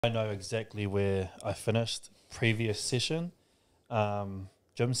I know exactly where I finished previous session,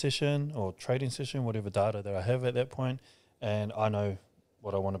 gym session or trading session, whatever data that I have at that point, and I know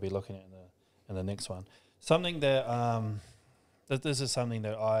what I want to be looking at in the next one. Something that this is something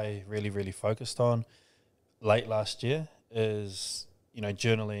that I really focused on late last year is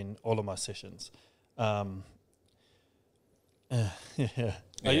journaling all of my sessions. Um, yeah.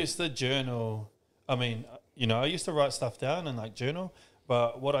 I used to journal. I mean, I used to write stuff down and like journal,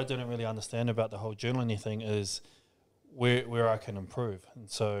 but what I didn't really understand about the whole journaling thing is where I can improve. And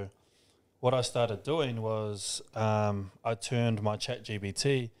so what I started doing was I turned my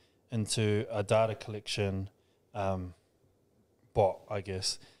ChatGPT into a data collection bot, I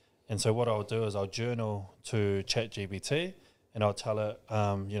guess. And so what I'll do is I'll journal to ChatGPT and I'll tell it,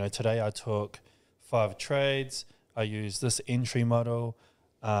 today I took 5 trades. I used this entry model.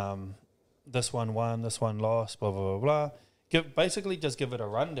 This one won, this one lost, blah, blah, blah, blah. Basically just give it a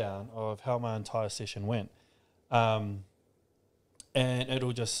rundown of how my entire session went. And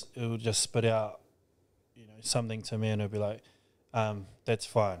it'll just spit out, something to me, and it'll be like, that's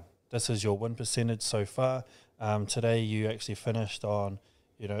fine. This is your win percentage so far. Today you actually finished on,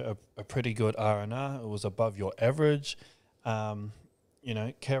 a pretty good R&R. It was above your average.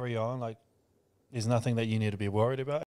 Carry on. Like, there's nothing that you need to be worried about.